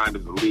a fine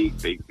if the league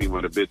takes him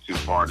a bit too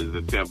far in his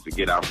attempt to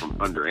get out from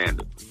under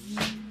Anderson.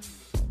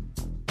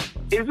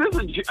 Is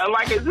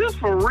this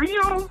for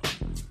real?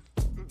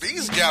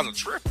 These guys are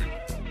tripping.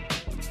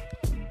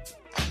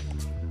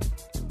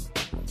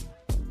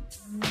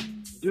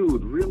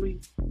 Dude, really?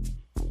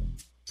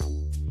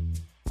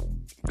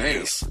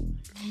 Yes.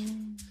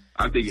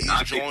 I think he's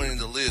joining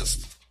the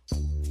list.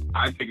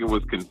 I think it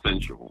was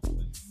consensual.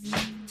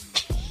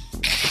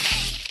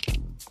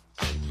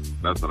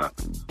 That's what I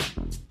think.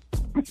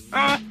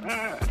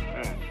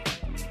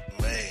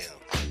 Man.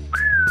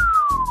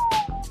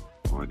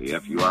 Boy, the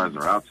FUIs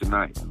are out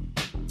tonight.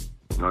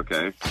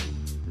 Okay.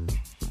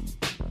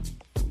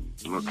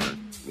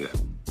 Yeah.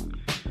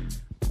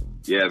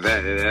 Yeah,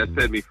 that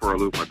set me for a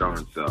loop my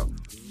darn self.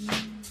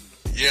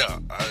 Yeah.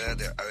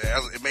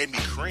 It made me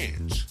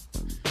cringe.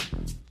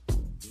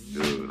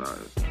 Dude,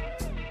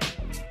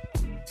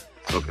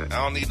 okay. I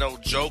don't need no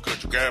joker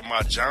to grab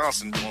my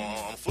Johnson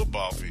on the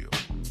football field.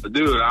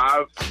 Dude,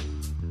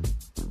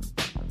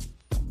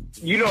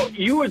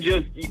 you would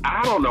just,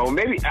 I don't know,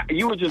 maybe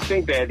you would just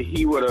think that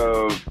he would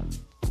have,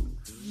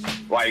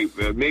 like,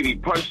 maybe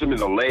punched him in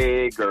the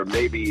leg or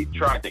maybe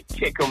tried to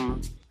kick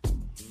him.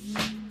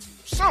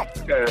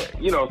 Something.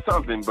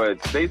 Something, but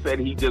they said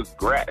he just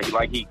grabbed it.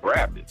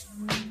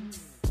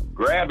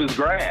 Grab is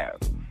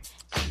grab.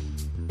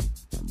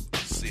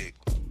 Sick.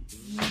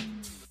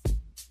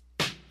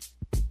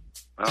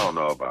 I don't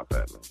know about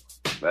that,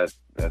 man.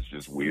 That's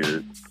just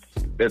weird.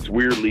 That's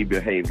weirdly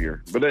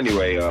behavior. But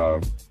anyway,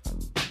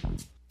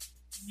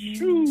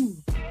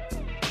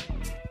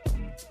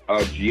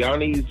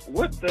 Gianni's,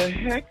 what the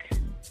heck?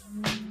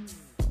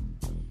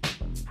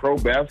 Pro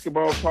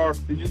basketball talk.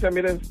 Did you send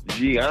me this?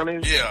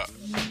 Gianni's? Yeah.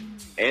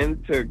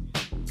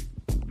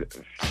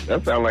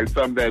 That sounds like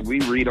something that we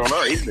read on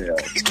our email.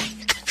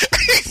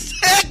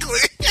 Exactly.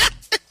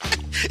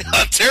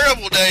 A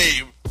terrible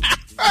name.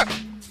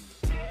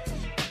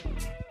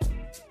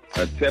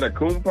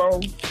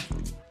 Antetokounmpo?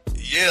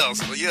 Yeah,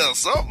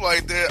 something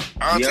like that.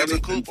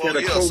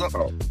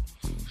 Antetokounmpo.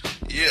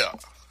 Yeah.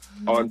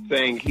 On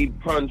saying he'd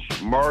punch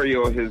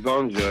Mario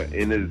Hezonja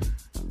in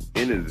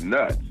his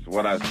nuts.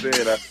 What I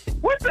said,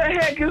 what the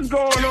heck is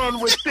going on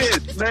with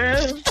this,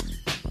 man?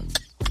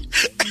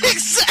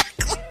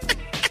 Exactly.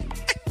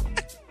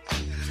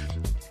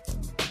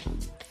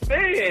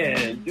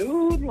 Man,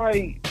 dude,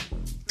 like,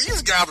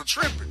 these guys are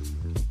tripping.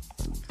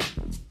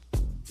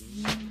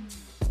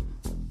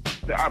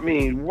 I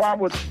mean, why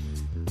would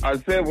I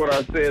said what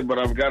I said, but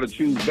I've got to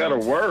choose better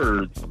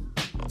words.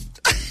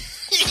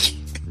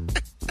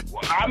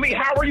 I mean,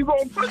 how are you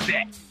going to put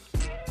that?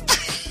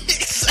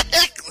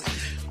 Exactly.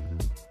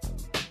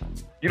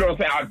 You know what I'm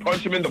saying? I'd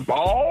punch him in the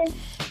balls.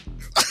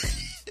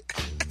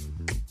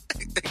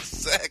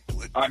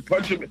 Exactly. I'd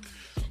punch him.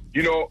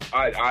 You know,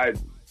 I'd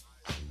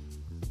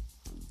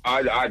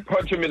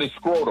punch him in his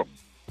scrotum.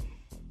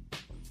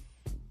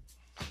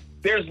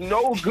 There's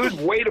no good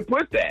way to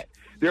put that.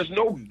 There's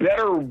no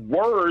better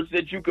words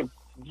that you could,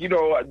 you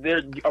know, I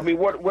mean,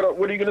 what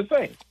are you going to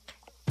say?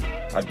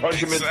 I punch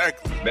him in.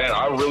 Man,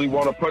 I really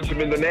want to punch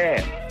him in the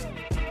nads.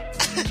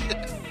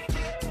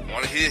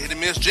 Want to hit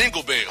him in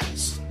Jingle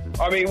Bells.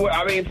 I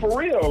mean, for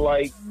real,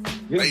 like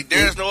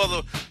there's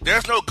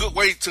no good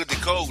way to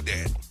decode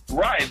that.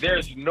 Right,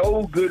 there's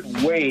no good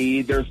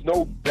way. There's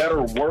no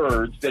better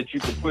words that you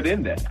can put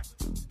in that.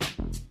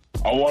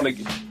 I want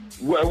to.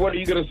 What are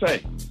you going to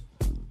say?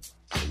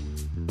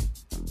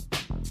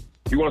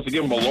 He wants to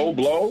give him a low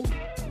blow?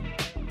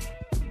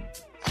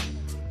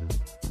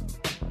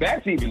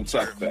 That's even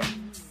suspect.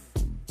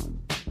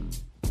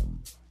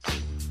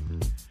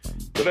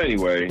 But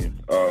anyway,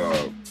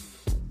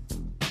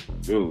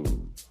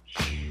 dude,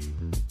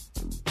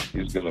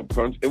 he's gonna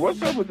punch. And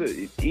what's up with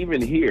it?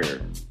 Even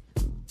here,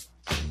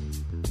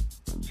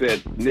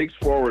 said Knicks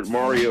forward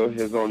Mario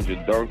has on your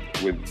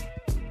dunks with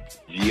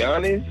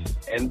Giannis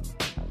and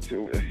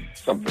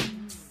something.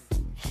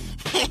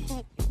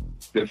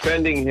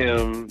 Defending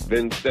him,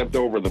 then stepped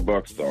over the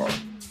Buck star.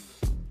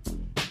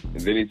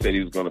 And then he said he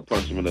was going to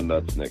punch him in the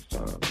nuts next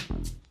time.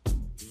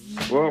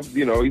 Well,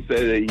 you know, he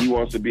said that he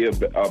wants to be a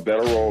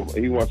better role.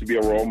 He wants to be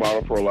a role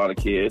model for a lot of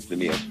kids,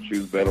 and he has to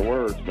choose better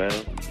words, man.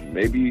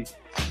 Maybe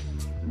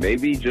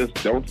just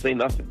don't say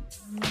nothing.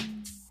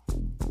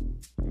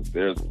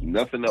 There's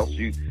nothing else.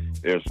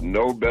 There's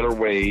no better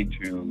way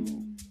to,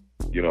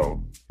 you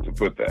know, to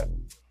put that.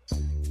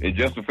 And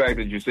just the fact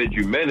that you said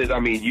you meant it,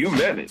 I mean, you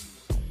meant it.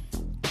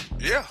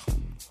 Yeah.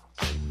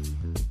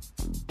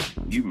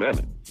 You meant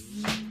it.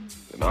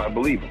 And I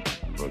believe him.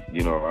 But,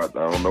 you know, I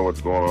don't know what's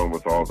going on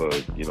with all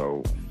the, you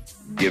know,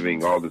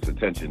 giving all this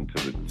attention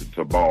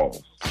to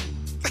balls.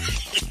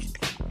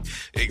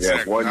 Exactly. We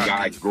have one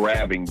guy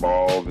grabbing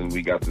balls, and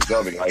we got this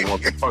other guy who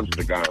wants to punch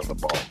the guy on the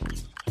ball.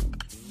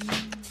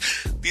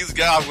 These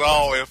guys are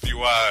all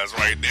FUIs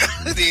right now.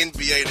 The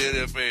NBA,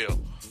 the NFL.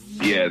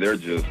 Yeah, they're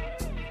just,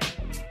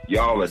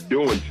 y'all are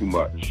doing too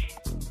much.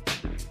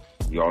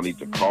 Y'all need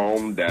to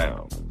calm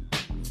down.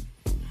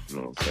 You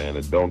know what I'm saying?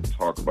 And don't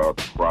talk about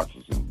the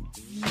crotches and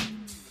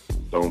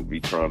don't be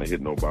trying to hit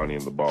nobody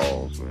in the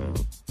balls, man.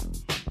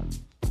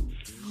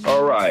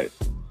 All right.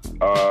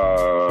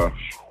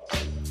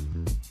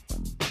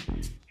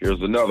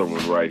 Here's another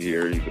one right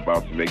here. He's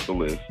about to make the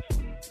list.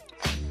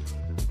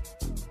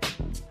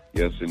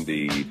 Yes,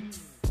 indeed.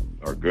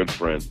 Our good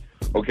friend.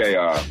 Okay,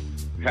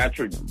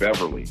 Patrick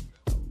Beverly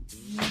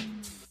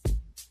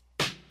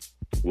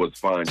was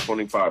fined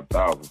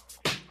 $25,000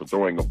 for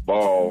throwing a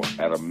ball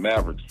at a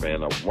Mavericks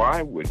fan. Now,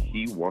 why would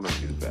he want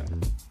to do that?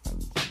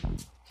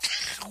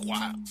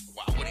 Why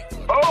would he?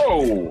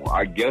 Oh,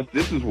 I guess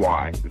this is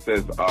why. It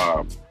says,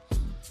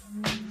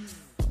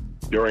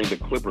 during the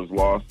Clippers'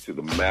 loss to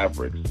the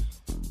Mavericks,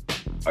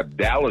 a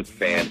Dallas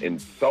fan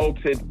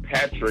insulted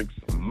Patrick's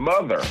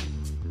mother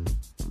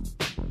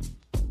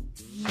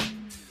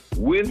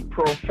with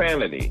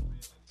profanity,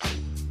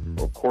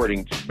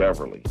 according to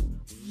Beverly.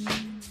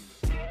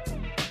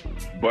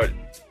 But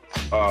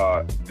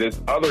this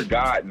other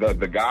guy,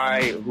 the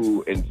guy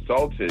who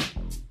insulted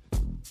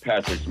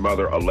Patrick's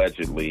mother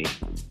allegedly,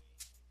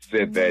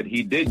 said that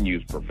he didn't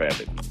use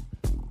profanity.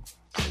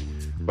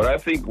 But I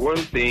think one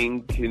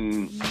thing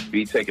can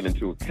be taken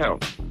into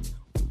account.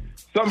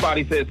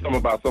 Somebody said something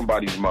about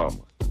somebody's mama.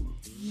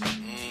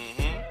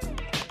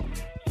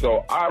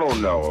 So I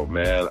don't know,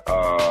 man.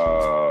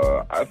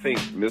 I think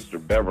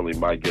Mr. Beverly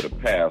might get a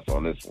pass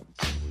on this one.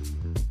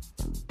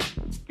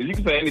 Because you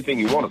can say anything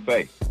you want to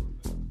say.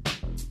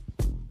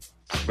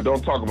 But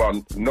don't talk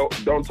about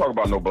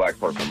no black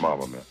person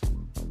mama, man.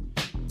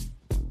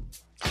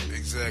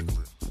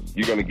 Exactly.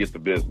 You're gonna get the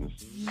business.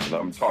 And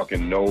I'm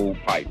talking no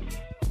pipes.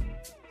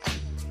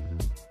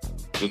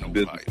 Just no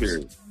business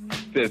pipes.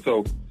 Period.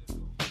 So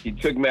he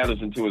took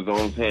matters into his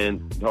own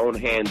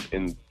hands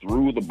and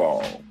threw the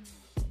ball.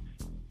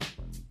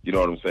 You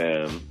know what I'm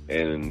saying?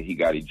 And he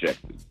got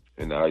ejected.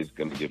 And now he's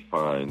gonna get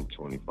fined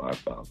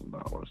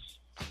 $25,000.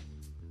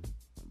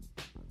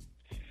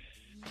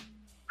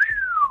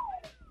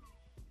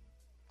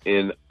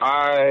 And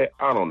I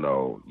don't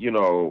know, you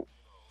know,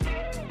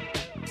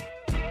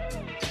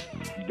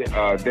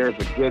 there's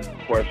a good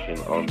question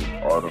on this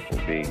article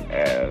being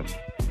asked,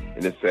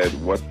 and it said,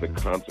 what's the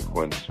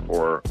consequence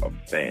for a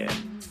fan?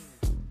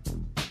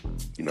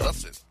 You know,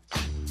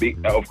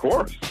 nothing. Of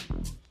course.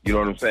 You know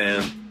what I'm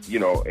saying? You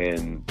know,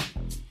 and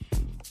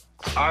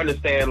I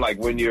understand, like,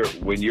 when you're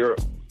on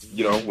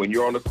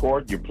the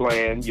court, you're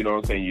playing, you know what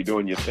I'm saying, you're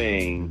doing your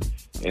thing,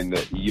 and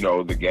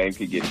the game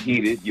could get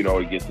heated, you know,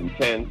 it gets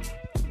intense.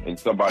 And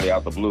somebody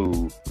out the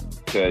blue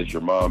says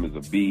your mom is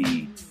a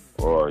B,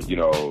 or, you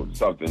know,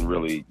 something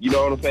really, you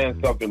know what I'm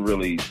saying? Something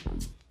really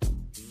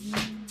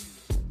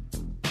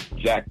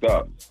jacked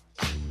up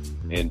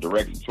and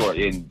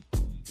derogatory, and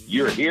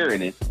you're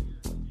hearing it,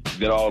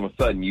 then all of a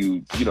sudden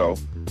you're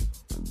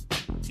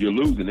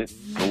losing it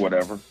or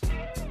whatever.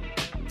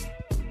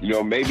 You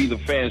know, maybe the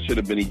fans should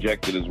have been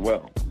ejected as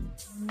well.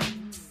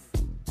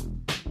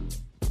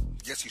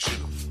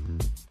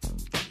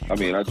 I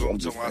mean, I'm talking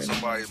just about saying.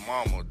 somebody's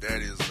mama.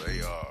 That is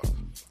a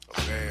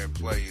bad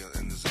play,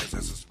 and this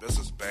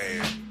is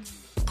bad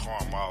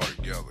karma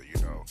altogether.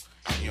 You know,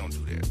 you don't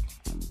do that.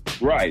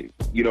 Right.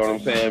 You know what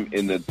I'm saying?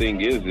 And the thing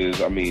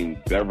is, I mean,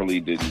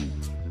 Beverly,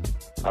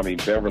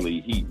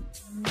 he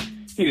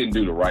didn't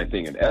do the right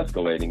thing in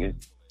escalating it,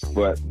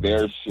 but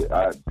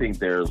I think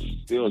there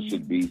still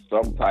should be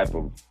some type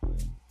of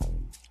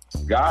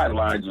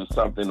guidelines or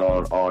something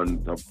on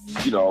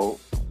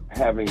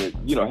having a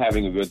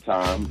good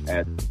time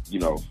at,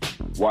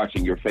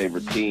 watching your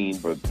favorite team,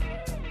 but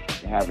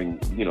having,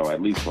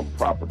 at least some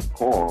proper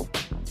decorum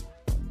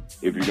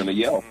if you're going to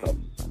yell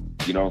something.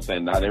 You know what I'm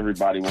saying? Not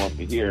everybody wants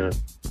to hear,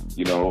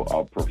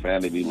 a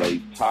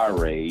profanity-laced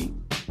tirade.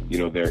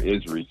 There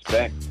is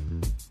respect.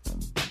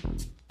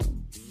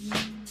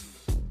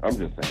 I'm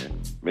just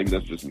saying. Maybe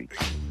that's just me.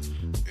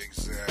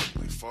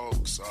 Exactly,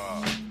 folks. We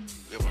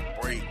have a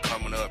break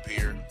coming up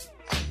here.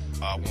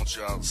 I want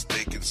y'all to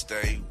stick and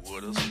stay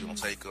with us. We're going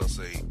to take us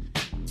a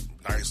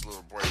nice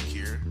little break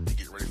here to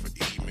get ready for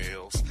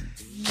emails.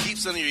 Keep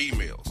sending your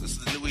emails. This is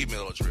the new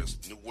email address,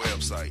 new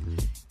website.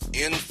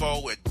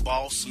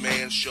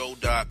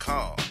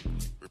 info@bossmanshow.com.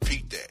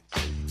 Repeat that.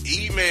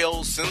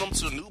 Emails, send them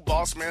to the new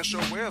Boss Man Show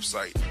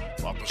website,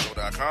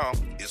 bossmanshow.com.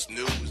 It's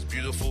new, it's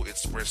beautiful,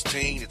 it's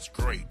pristine, it's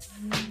great.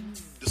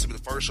 This will be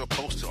the first show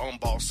posted on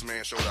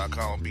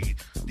bossmanshow.com. Be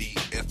the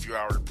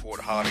FUI Report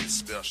Holiday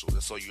Special.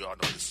 Just so you all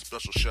know, this is a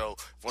special show.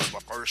 It's my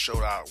first show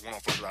that I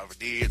ever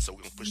did, so we're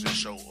going to push this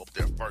show up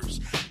there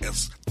first.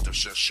 It's to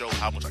show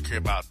how much I care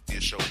about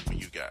this show for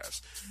you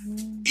guys.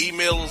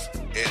 Email us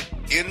at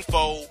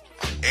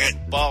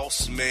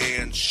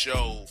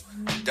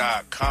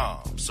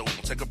info@bossmanshow.com. So we're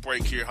going to take a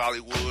break here,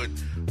 Hollywood.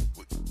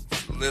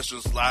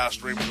 Listeners, live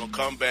stream. We're going to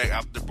come back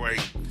after the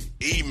break.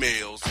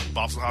 Emails,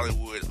 Boston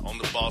Hollywood on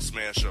the Boss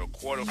Man Show.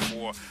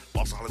 Q4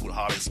 Boston Hollywood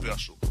Holiday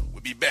Special.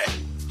 We'll be back.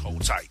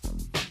 Hold tight.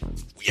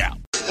 We out.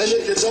 And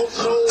if you don't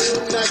know,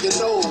 now you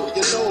know,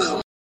 you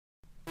know.